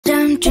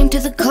drink to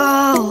the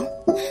call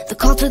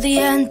to the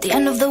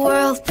end of the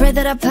world, pray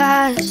that I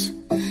pass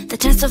the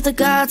test of the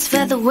gods.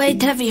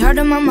 Featherweight, heavy heart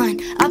on my mind,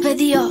 I pay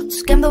the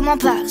odds, gamble my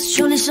past,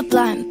 surely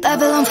sublime.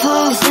 Babylon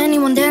falls, is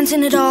anyone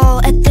dancing at all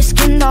at this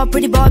kindle,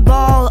 pretty boy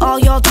ball? All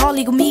y'all tall,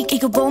 ego meek,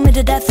 ego bore me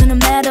to death. In a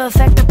matter of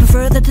fact, I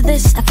prefer that to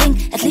this. I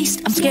think, at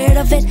least, I'm scared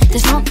of it.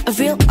 There's not a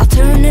real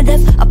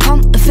alternative. I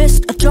pump the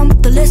fist, I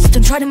trump the list,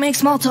 and try to make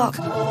small talk.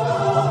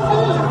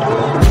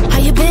 How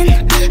you been?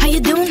 How you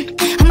doing?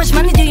 How much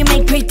money do you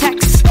make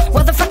pre-tax?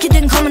 Why the fuck you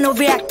didn't come and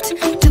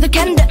overreact to the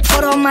candidate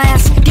photo on my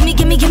ass? Give me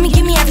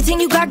everything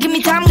you got. Give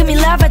me time, give me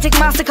love. I take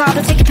MasterCard,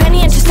 I take a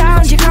penny and just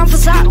sound. You can't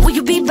facade, will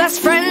you be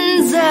best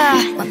friends?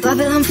 When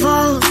Babylon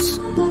falls,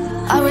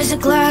 I raise a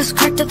glass,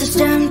 cracked at the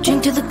stem,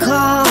 drink to the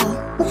call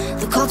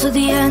to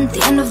the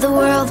end of the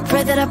world,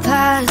 pray that I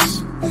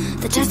pass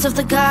the test of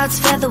the gods.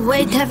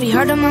 Featherweight, heavy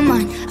heart on my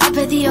mind, I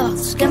pay the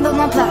odds, gamble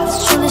my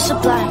past, surely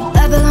sublime.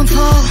 Babylon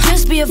fall,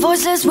 just be a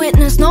voiceless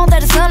witness, know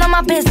that it's none of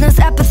my business.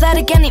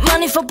 Apathetic and eat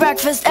money for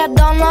breakfast, add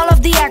on all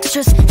of the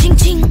extras. Ching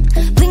ching,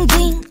 bling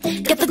bling,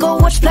 get the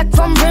gold watch black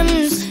from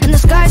rims, in the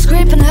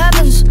skyscraping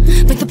heavens,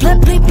 make the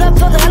blood bleed blood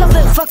for the hell of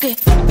it. Fuck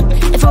it,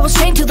 if I was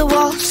chained to the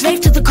wall,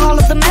 slave to the call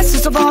of the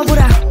masses of all, would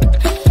I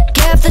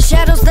give the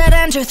shadows that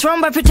enter,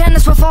 thrown by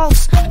pretenders for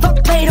false?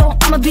 Fuck Plato,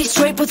 I'ma be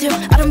straight with you,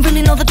 I don't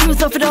really know the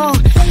truth of it all.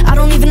 I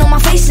don't even know my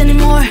face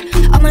anymore,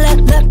 I'ma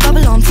let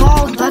Babylon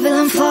fall.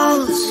 Babylon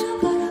falls,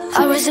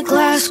 I raise a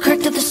glass,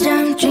 cracked at the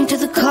stem, drink to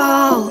the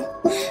call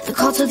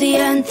to the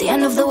end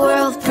of the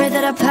world, pray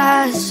that I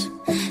pass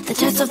the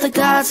test of the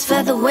gods.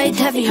 Featherweight,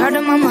 heavy heart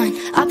on my mind,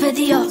 I pay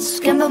the odds,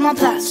 gamble my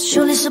past,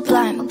 surely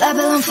sublime.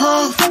 Babylon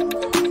fall,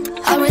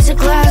 I raise a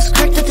glass,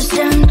 cracked at the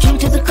stem, drink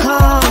to the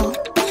call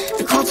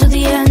to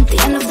the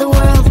end of the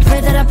world,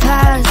 pray that I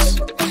pass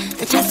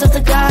the test of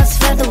the gods.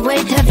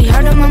 Featherweight, heavy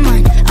heart on my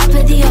mind, I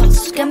pay the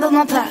odds, gamble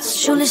my past,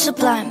 surely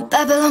sublime.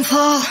 Babylon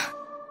fall.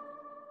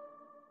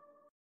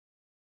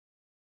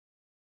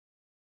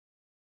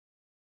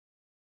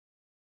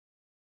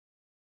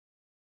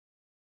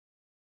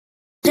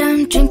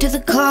 Drink to the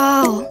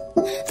call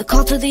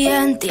to the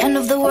end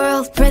of the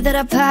world, pray that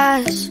I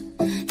pass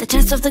the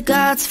test of the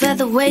gods.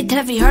 Featherweight,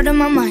 heavy heart on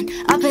my mind,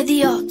 I pay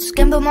the odds,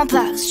 gamble my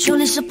past,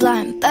 surely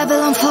sublime.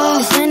 Babylon fall,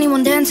 is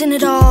anyone dancing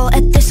at all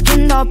at this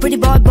kindle, pretty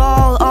boy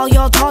ball? All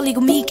y'all tall,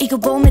 ego meek, ego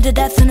bore me to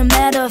death. In a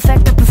matter of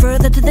fact, I prefer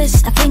that to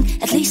this. I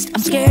think, at least,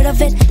 I'm scared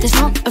of it. There's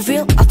not a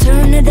real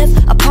alternative.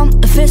 I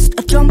pump the fist,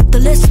 I trump the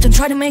list, and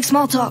try to make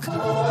small talk.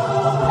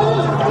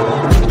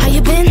 How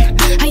you been?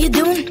 How you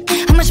doing?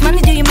 How much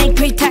money do you make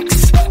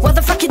pre-tax? Why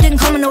the fuck you didn't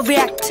come and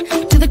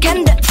overreact to the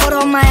candidate photo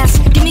on my ass?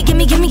 Give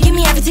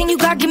me everything you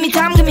got. Give me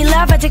time, give me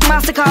love. I take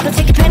MasterCard, I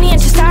take a penny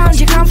and just sound.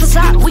 You can't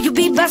facade, will you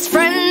be best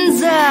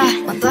friends?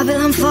 When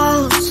Babylon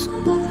falls,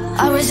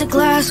 I raise a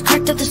glass,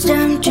 cracked at the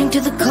stem, drink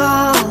to the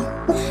call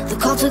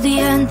to the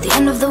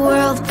end of the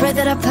world, pray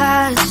that I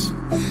pass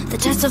the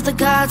test of the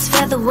gods.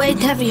 Featherweight,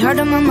 heavy heart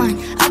on my mind,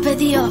 I pay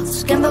the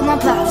odds, gamble my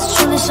past,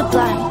 surely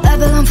sublime.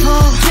 Babylon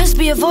fall, just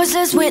be a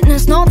voiceless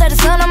witness, know that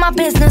it's none of my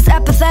business.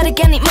 Apathetic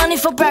and eat money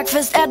for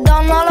breakfast, add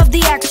on all of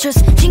the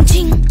extras. Ching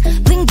ching,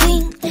 bling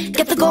bling,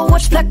 get the gold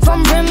watch black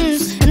from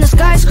rims, in the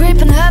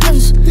skyscraping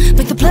heavens,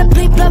 make the blood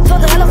bleed blood for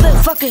the hell of it.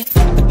 Fuck it,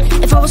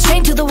 if I was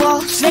chained to the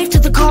wall, slave to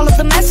the call of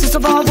the masses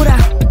of all, would I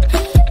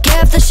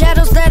give the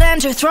shadows that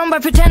enter, thrown by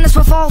pretenders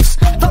for false?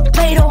 Fuck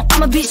Plato,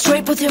 I'ma be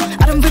straight with you,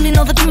 I don't really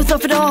know the truth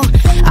of it all.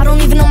 I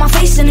don't even know my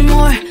face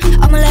anymore,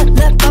 I'ma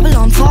let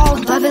Babylon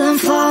fall. Babylon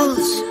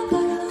falls,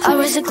 I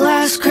raise a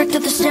glass, cracked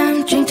at the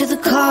stem, drink to the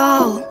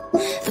call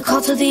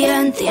to the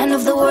end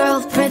of the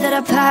world, pray that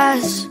I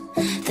pass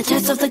the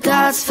test of the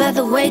gods.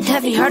 Featherweight,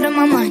 heavy heart on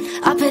my mind,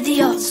 I pay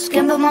the odds,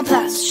 gamble my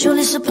past,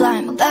 surely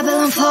sublime.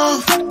 Babylon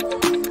fall,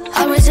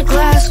 I raise a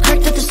glass,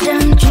 cracked at the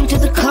stem, drink to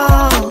the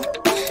call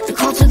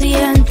to the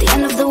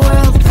end of the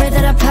world, pray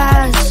that I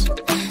pass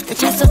the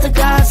test of the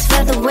gods.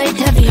 Featherweight,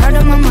 heavy heart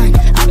on my mind,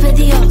 I pay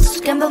the odds,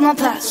 gamble my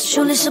past,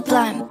 surely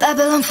sublime.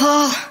 Babylon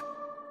fall.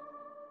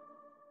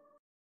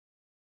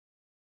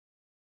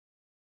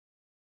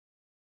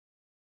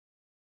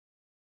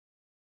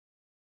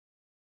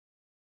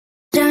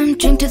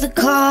 Drink to the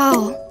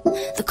call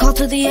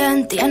to the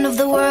end of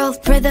the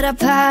world, pray that I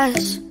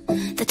pass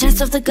the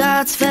test of the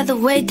gods.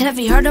 Featherweight,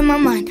 heavy heart on my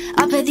mind,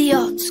 I pay the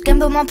odds,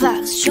 gamble my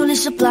past, surely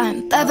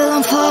sublime.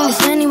 Babylon fall,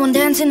 is anyone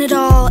dancing at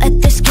all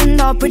at this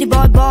kindle, pretty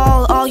boy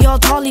ball? All y'all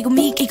tall, ego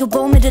meek, ego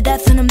bore me to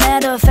death. In a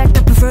matter of fact,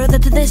 I prefer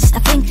that to this. I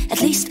think,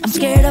 at least, I'm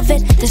scared of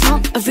it. There's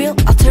not a real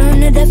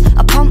alternative.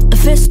 I pump the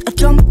fist, I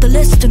trump the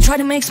list, and try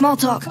to make small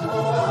talk.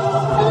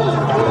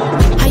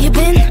 How you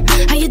been?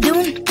 How you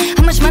doing?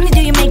 How much money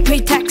do you make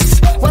pre-tax?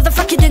 Why the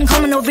fuck you didn't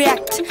come and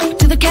overreact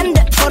to the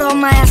candidate photo on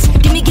my ass?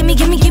 Give me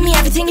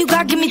everything you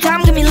got. Give me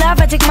time, give me love.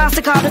 I take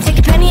MasterCard, I take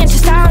a penny and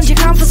just sound. You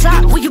can't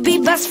facade, will you be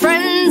best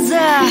friends?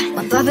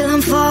 When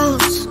Babylon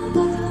falls,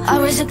 I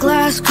raise a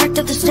glass, cracked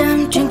at the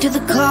stem, drink to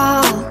the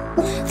call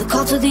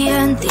to the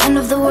end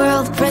of the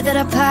world, pray that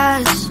I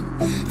pass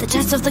The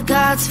test of the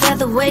gods,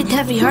 featherweight,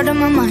 heavy heart on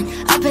my mind.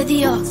 I pay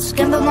the odds,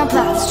 gamble my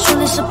past,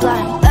 truly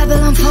sublime.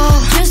 Babylon fall,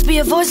 just be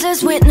a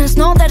voiceless witness.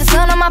 Know that it's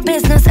none of my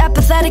business.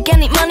 Apathetic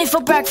and eat money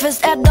for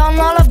breakfast. Add on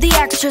all of the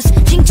extras.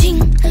 Ching ching,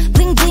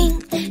 bling bling.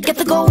 Get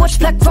the gold watch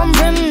black from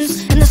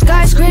rims. In the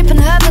skyscraping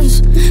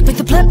heavens. Make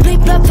the blood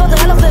bleed blood for the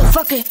hell of it.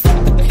 Fuck it.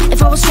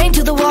 If I was chained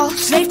to the wall,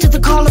 slave to the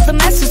call of the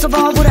masses of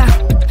all, would I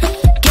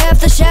give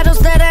the shadows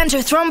that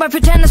enter, thrown by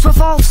pretenders for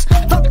false?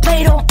 Fuck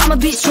Plato, I'ma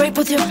be straight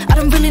with you. I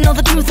don't really know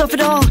the truth of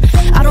it all.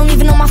 I don't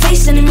even know my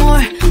face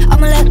anymore.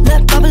 I'ma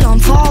let Babylon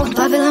fall.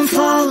 Babylon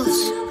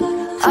falls.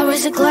 I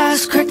raise a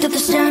glass, crack to the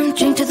stem,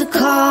 drink to the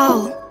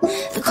call.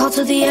 The call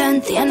to the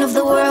end of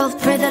the world,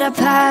 pray that I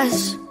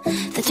pass.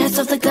 The test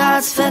of the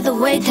gods,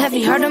 featherweight,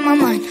 heavy heart on my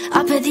mind.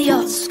 I pay the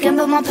odds,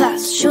 gamble my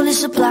past, surely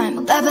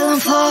sublime. Babylon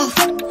fall.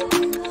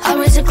 I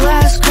raise a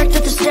glass, crack to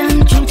the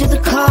stem, drink to the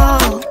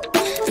call.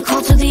 The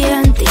call to the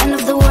end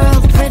of the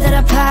world, pray that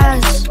I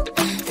pass.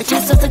 The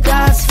test of the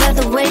gods,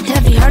 featherweight,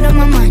 heavy heart on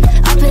my mind.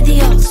 I pay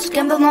the odds,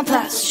 gamble my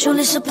past,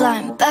 surely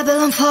sublime.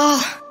 Babylon fall.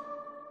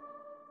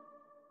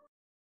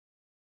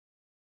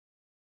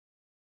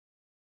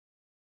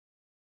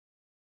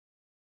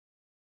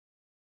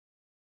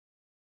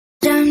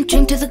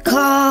 Drink to the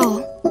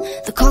call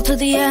to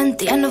the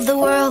end of the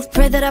world,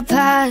 pray that I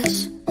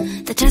pass.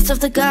 The test of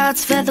the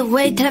gods,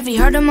 featherweight, heavy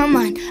heart on my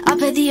mind. I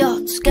pay the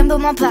odds, gamble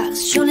my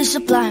past, surely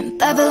sublime.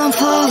 Babylon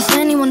fall. Is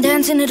anyone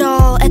dancing at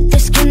all at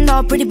this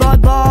Kindle pretty boy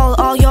ball?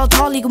 All y'all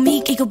tall, eagle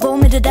meek, equal bore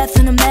me to death.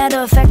 In a matter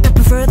of fact, I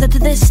prefer that to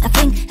this. I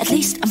think, at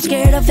least, I'm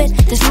scared of it.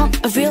 There's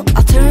not a real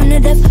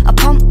alternative. I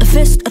pump the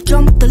fist, I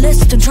trump the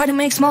list, and try to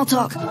make small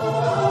talk.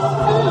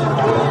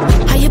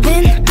 How you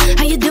been?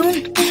 How you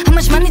doing? How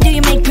much money do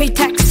you make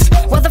pre-tax?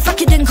 Why the fuck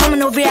you didn't come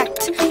and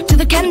overreact to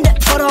the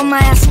candidate photo on my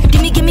ass?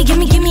 Give me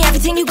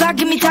everything you got.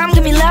 Give me time,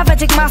 give me love. I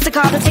take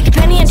MasterCard, I take a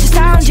penny and your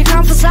style and your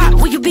can't facade.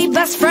 Will you be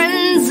best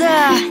friends?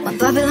 When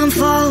Babylon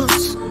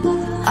falls,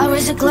 I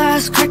raise a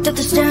glass, cracked at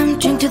the stem,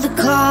 drink to the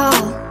call.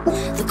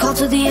 The call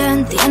to the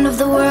end of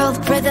the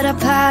world, pray that I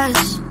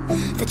pass.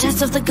 The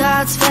test of the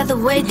gods,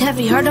 featherweight,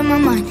 heavy heart on my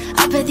mind.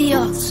 I pay the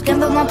odds,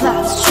 gamble my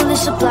past, surely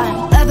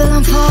sublime.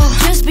 Babylon fall,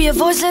 just be a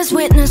voiceless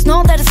witness.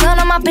 Know that it's none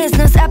of my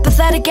business.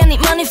 Apathetic and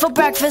eat money for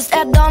breakfast.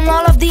 Add on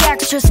all of the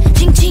extras.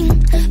 Ching ching,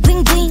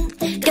 bling bling.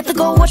 Get the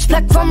gold watch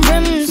black from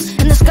rims.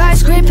 In the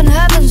skyscraping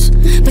heavens.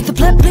 Make the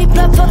blood bleed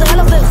blood for the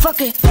hell of it.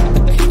 Fuck it.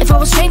 If I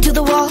was chained to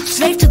the wall,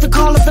 slave to the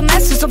call of the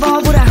masses of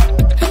all, would I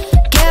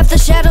give the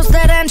shadows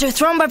that enter,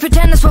 thrown by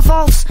pretenders for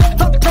false?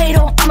 Fuck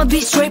Plato, I'ma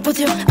be straight with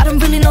you. I don't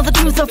really know the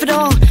truth of it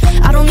all.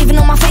 I don't even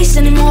know my face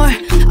anymore.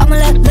 I'ma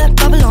let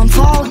Babylon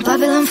fall.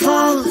 Babylon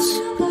falls.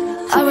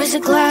 I raise a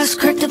glass,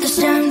 crack to the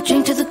stem,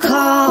 drink to the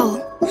call.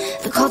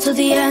 The call to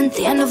the end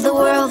of the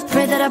world,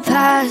 pray that I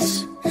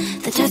pass.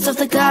 The test of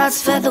the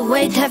gods,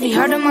 featherweight, heavy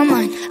heart on my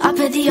mind. I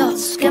pay the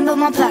odds, gamble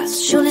my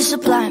past, surely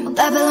sublime.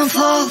 Babylon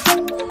fall.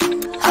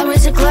 I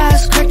raise a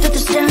glass, crack to the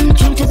stem,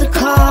 drink to the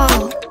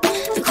call.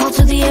 The call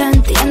to the end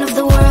of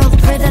the world,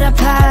 pray that I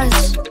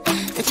pass.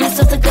 The test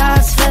of the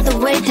gods,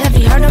 featherweight,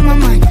 heavy heart on my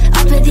mind.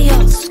 I pay the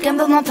odds,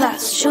 gamble my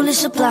past, surely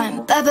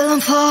sublime.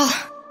 Babylon fall.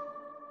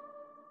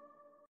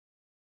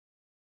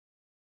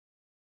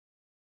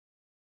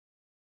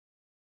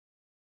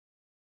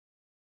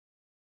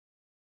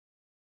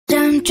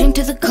 Drink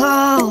to the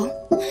call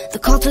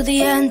to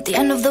the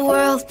end of the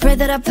world, pray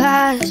that I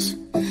pass.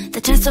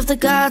 The test of the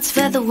gods,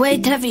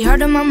 featherweight, heavy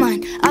heart on my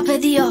mind. I pay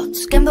the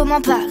odds, gamble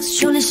my past,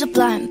 surely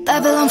sublime.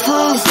 Babylon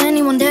fall. Is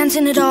anyone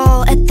dancing at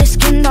all at this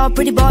Kindle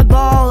pretty boy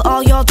ball?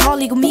 All y'all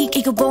tall, eagle meek,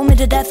 equal bore me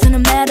to death. In a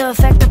matter of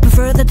fact, I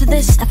prefer that to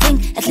this. I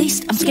think, at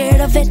least, I'm scared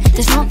of it.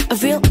 There's not a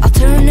real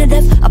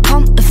alternative. I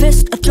pump the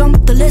fist, I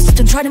trump the list,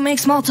 and try to make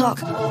small talk.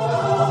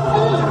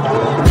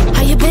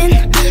 How you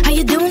been? How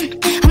you doing?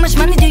 How much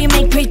money do you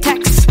make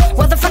pre-tax?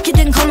 Why the fuck you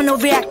didn't come and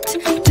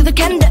overreact to the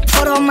candidate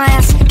photo on my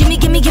ass? Give me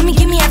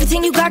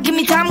everything you got. Give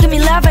me time, give me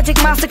love. I take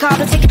MasterCard,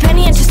 I take a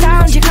penny and your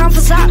style and your can't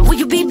facade. Will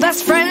you be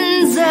best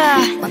friends?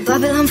 When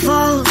Babylon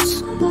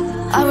falls,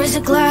 I raise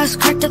a glass,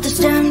 cracked at the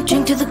stem,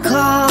 drink to the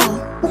call.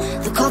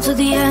 The call to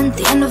the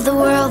end of the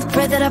world,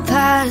 pray that I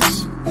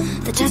pass.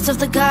 The test of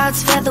the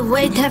gods,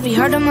 featherweight, heavy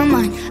heart on my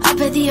mind. I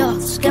pay the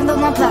odds, gamble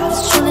my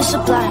past, surely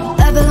sublime.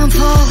 Babylon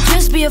fall,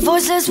 just be a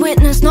voiceless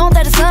witness. Know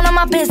that it's none of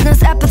my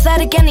business.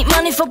 Apathetic and eat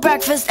money for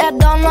breakfast.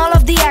 Add on all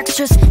of the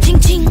extras. Ching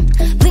ching,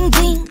 bling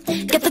bling.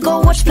 Get the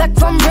gold watch black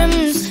from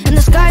rims. In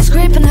the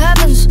skyscraping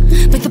heavens.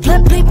 Make the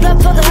blood bleed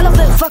blood for the hell of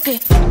it. Fuck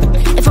it.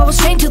 If I was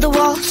chained to the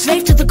wall,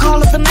 slave to the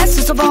call of the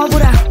masses of all,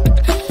 would I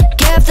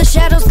give the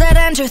shadows that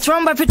enter,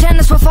 thrown by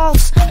pretenders for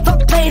false?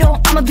 Fuck Plato,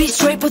 I'ma be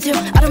straight with you.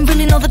 I don't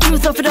really know the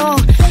truth of it all.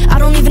 I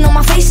don't even know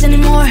my face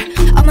anymore.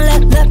 I'ma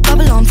let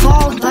Babylon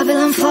fall.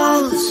 Babylon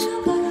falls.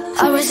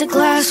 I raise a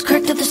glass,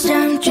 cracked at the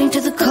stem, drink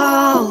to the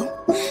call.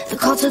 The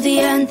call to the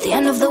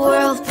end of the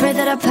world, pray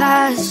that I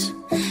pass.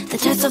 The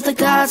test of the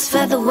gods,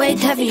 featherweight,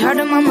 heavy heart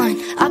on my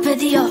mind. I pay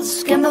the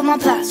odds, gamble my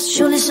past,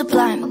 surely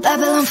sublime.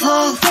 Babylon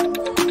fall.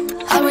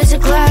 I raise a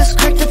glass,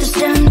 cracked at the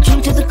stem,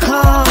 drink to the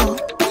call.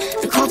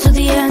 The call to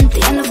the end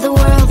of the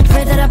world,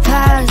 pray that I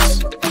pass.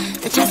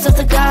 The test of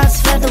the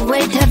gods,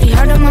 featherweight, heavy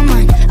heart on my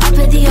mind. I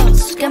pay the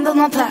odds, gamble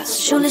my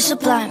past, surely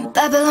sublime,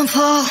 Babylon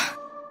fall.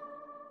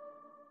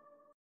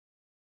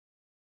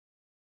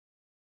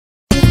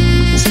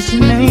 Such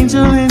an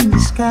angel in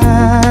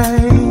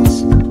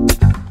disguise.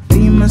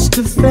 We must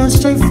have fell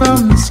straight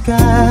from the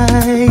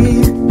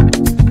sky.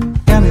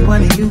 Got me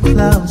wanting you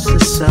closer,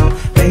 so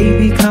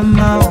baby come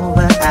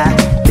over. I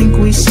think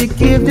we should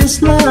give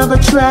this love a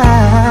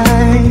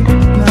try.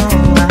 No,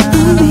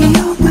 only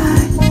your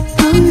mind,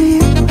 only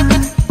your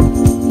mind,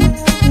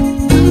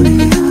 only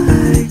your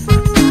mind,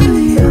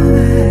 only your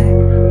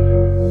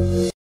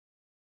mind.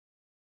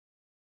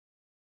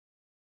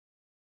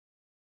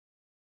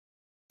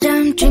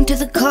 Damn, drink to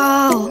the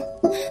call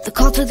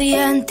to the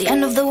end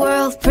of the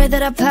world, pray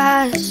that I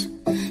pass.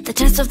 The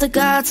test of the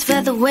gods,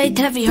 featherweight,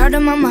 heavy heart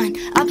on my mind.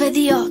 I pay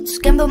the odds,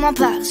 gamble my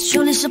past,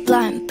 surely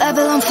sublime,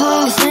 Babylon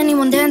fall. Is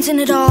anyone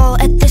dancing at all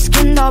at this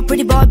Kindle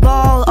pretty boy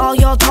ball? All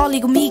y'all tall,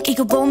 eagle meek,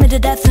 eagle bore me to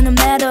death. In a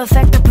matter of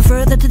fact, I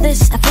prefer that to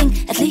this. I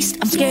think, at least,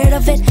 I'm scared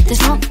of it.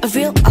 There's not a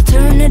real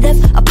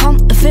alternative. I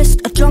pump the fist,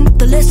 I jump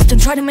the list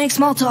and try to make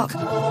small talk.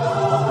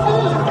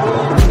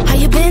 How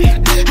you been?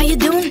 How you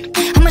doing?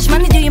 How much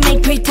money do you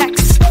make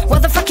pre-tax? Why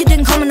the fuck you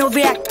didn't come and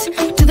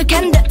overreact to the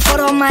candidate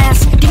photo on my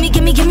ass? Give me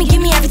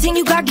everything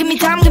you got. Give me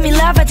time, give me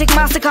love. I take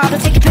MasterCard, I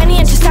take a penny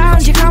and just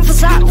sound your crown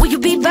facade. Will you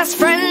be best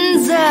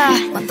friends?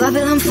 When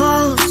Babylon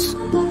falls,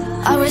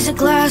 I raise a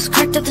glass,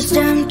 cracked at the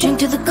stem, drink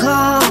to the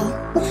call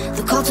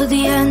to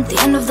the end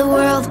of the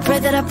world, pray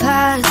that I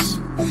pass.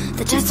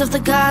 The test of the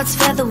gods,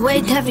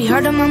 featherweight, heavy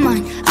heart on my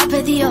mind. I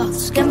pay the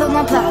odds, gamble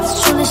my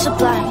past, surely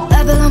sublime,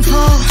 Babylon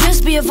fall.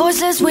 Just be a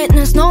voiceless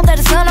witness, know that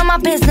it's none of my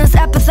business.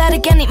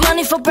 Apathetic and eat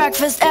money for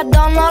breakfast, add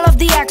on all of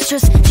the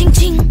extras. Ching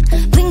ching,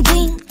 bling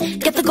bling,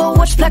 get the gold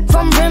watch black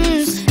from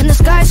rims. In the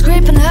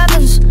skyscraping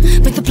heavens,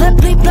 make the blip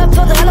bleep blip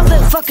for the hell of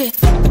it, fuck it.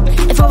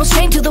 If I was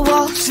chained to the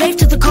wall, slave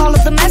to the call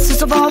of the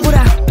masses of all, would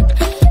I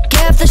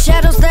have the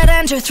shadows that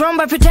enter, thrown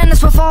by pretenders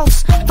for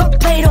false? Fuck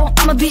Plato,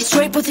 I'ma be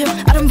straight with you.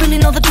 I don't really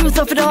know the truth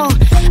of it all.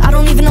 I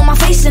don't even know my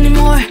face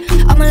anymore.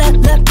 I'ma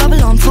let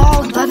Babylon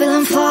fall.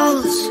 Babylon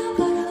falls,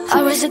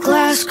 I raise a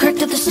glass,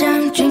 cracked at the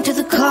stem, drink to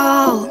the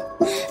call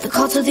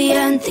to the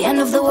end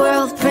of the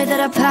world, pray that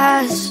I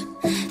pass.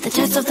 The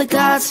test of the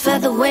gods,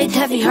 featherweight,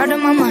 heavy heart on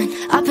my mind.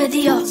 I pay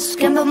the odds,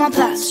 gamble my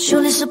past,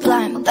 surely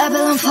sublime,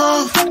 Babylon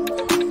fall.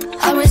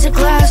 I raise a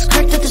glass,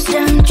 cracked at the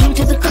stem, drink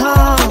to the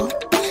call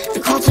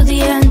to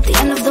the end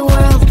of the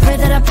world, pray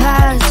that I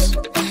pass.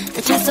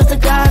 The test of the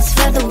gods,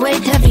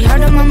 featherweight, heavy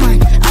heart on my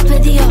mind. I pay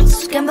the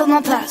odds, gamble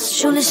my past,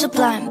 surely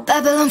sublime,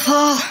 Babylon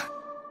fall.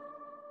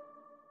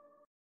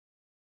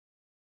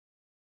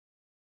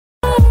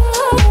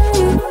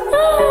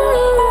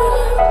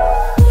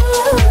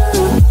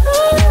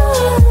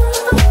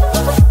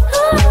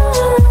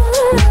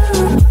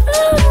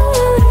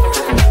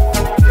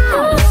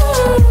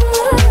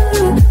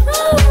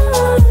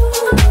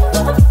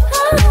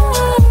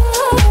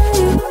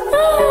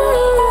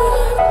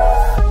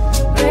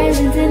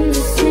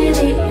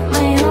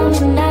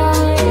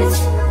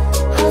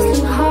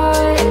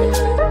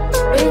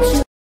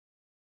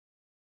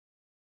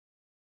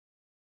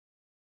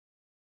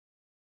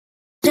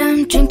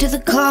 Drink to the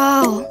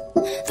call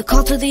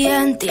to the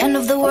end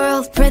of the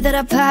world, pray that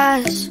I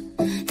pass.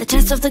 The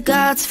test of the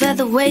gods,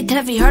 featherweight,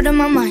 heavy heart on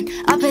my mind.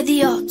 I pay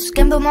the odds,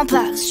 gamble my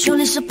past,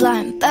 surely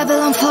sublime,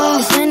 Babylon fall.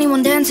 Is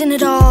anyone dancing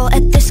at all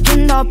at this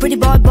Kindle pretty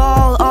boy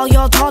ball? All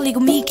y'all tall,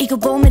 eagle meek, eagle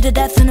bore me to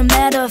death. In a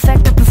matter of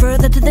fact, I prefer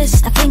that to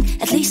this. I think,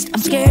 at least,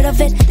 I'm scared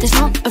of it. There's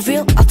not a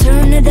real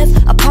alternative.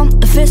 I pump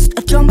the fist,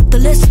 I jump the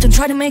list and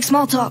try to make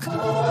small talk.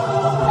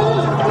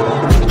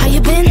 How you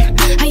been?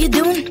 How you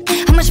doing?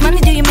 How much money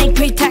do you make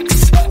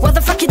pre-tax? Why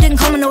the fuck you didn't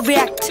come and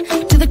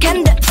overreact to the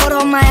candidate photo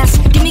on my ass?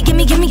 Give me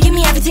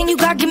everything you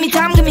got. Give me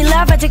time, give me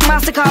love. I take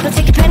MasterCard, I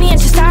take a penny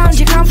and just sound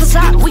your crown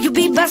facade. Will you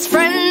be best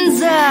friends?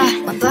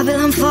 When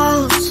Babylon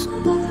falls,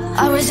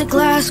 I raise a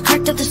glass,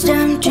 cracked at the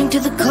stem, drink to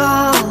the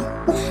call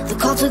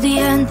to the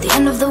end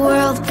of the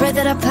world, pray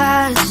that I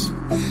pass.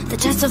 The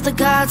test of the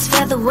gods,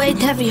 featherweight,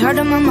 heavy heart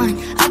on my mind.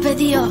 I pay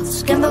the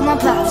odds, gamble my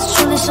past,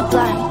 surely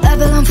sublime,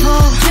 Babylon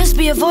fall. Just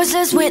be a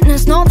voiceless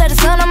witness, know that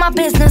it's none of my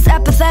business.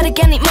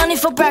 Apathetic and eat money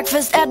for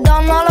breakfast, add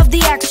on all of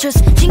the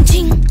extras. Ching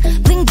ching,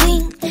 bling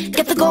bling,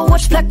 get the gold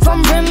watch black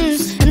from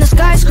rims. In the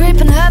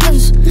skyscraping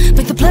heavens,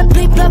 make the blip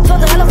bleep blip for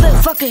the hell of it,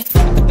 fuck it.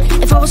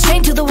 If I was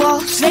chained to the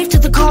wall, slave to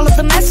the call of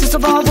the masses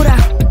of all, would I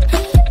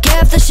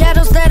have the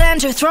shadows that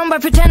enter, thrown by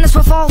pretenders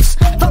for false?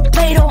 Fuck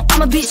Plato,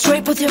 I'ma be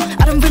straight with you.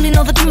 I don't really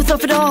know the truth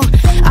of it all.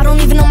 I don't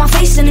even know my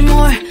face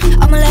anymore.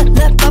 I'ma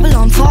let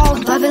Babylon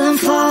fall. Babylon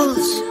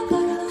falls,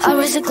 I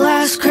raise a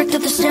glass, cracked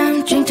at the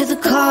stem, drink to the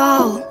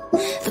call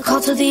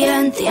to the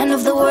end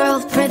of the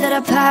world, pray that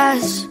I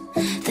pass.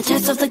 The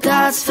test of the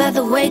gods,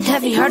 featherweight,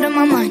 heavy heart on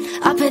my mind.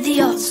 I pay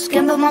the odds,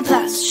 gamble my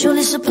past,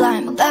 surely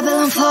sublime,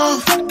 Babylon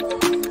fall.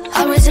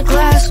 I raise a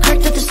glass,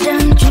 cracked at the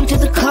stem, drink to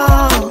the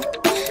call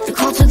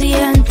to the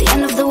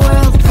end of the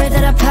world, pray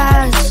that I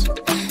pass.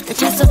 The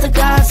test of the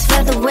gods,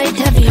 featherweight,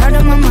 heavy heart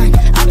on my mind.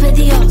 I pay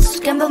the odds,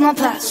 gamble my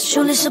past,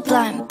 surely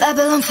sublime,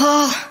 Babylon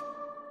fall.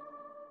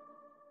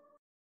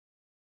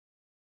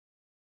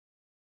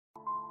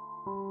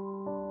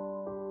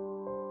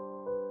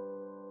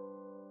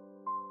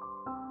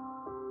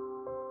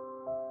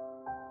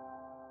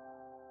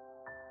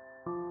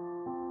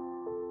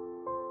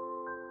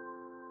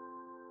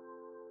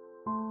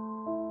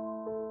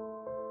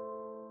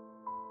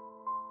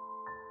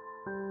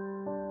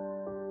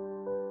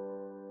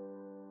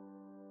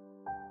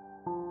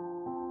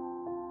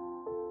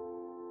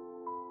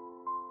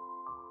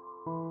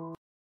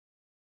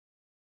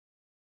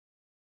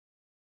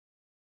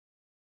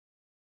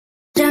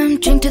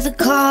 drink to the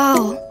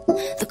call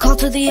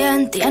to the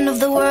end of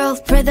the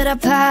world, pray that I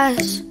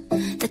pass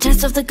the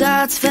test of the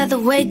gods.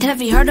 Featherweight,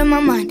 heavy heart on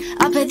my mind,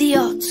 I pay the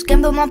odds,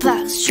 gamble my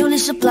past, surely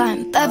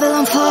sublime.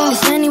 Babylon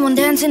falls, is anyone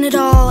dancing at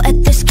all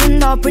at this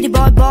kindle, pretty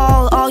boy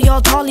ball? All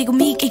y'all tall, ego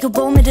meek, ego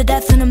bore me to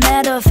death. And a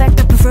matter of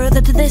fact, I prefer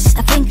that to this.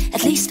 I think,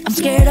 at least, I'm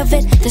scared of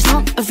it. There's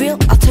not a real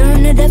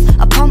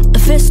alternative. I pump the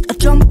fist, I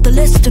jump the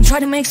list and try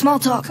to make small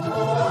talk.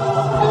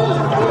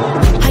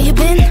 How you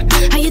been?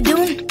 How you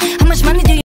doing? How much money do you